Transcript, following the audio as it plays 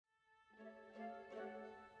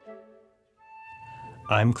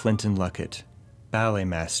I'm Clinton Luckett, ballet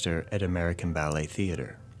master at American Ballet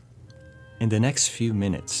Theatre. In the next few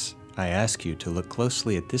minutes, I ask you to look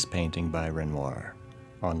closely at this painting by Renoir,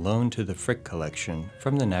 on loan to the Frick Collection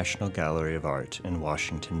from the National Gallery of Art in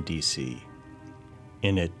Washington, D.C.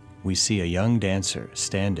 In it, we see a young dancer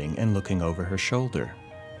standing and looking over her shoulder.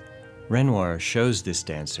 Renoir shows this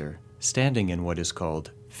dancer standing in what is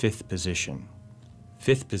called fifth position.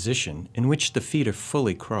 Fifth position, in which the feet are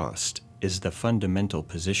fully crossed, is the fundamental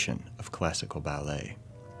position of classical ballet.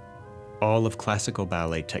 All of classical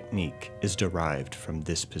ballet technique is derived from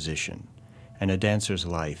this position, and a dancer's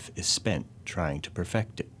life is spent trying to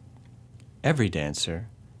perfect it. Every dancer,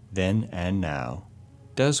 then and now,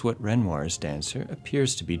 does what Renoir's dancer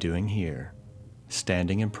appears to be doing here,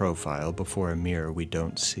 standing in profile before a mirror we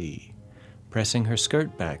don't see, pressing her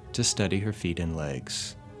skirt back to study her feet and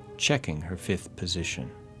legs, checking her fifth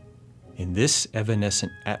position. In this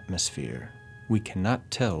evanescent atmosphere, we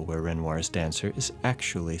cannot tell where Renoir's dancer is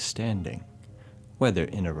actually standing, whether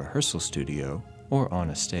in a rehearsal studio or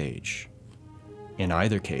on a stage. In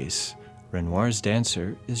either case, Renoir's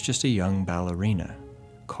dancer is just a young ballerina,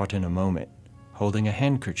 caught in a moment, holding a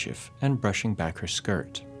handkerchief and brushing back her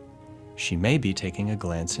skirt. She may be taking a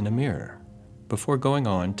glance in a mirror before going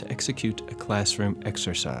on to execute a classroom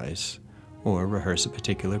exercise or rehearse a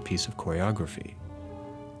particular piece of choreography.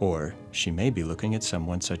 Or she may be looking at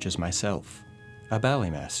someone such as myself, a ballet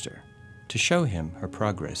master, to show him her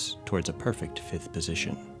progress towards a perfect fifth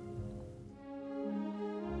position.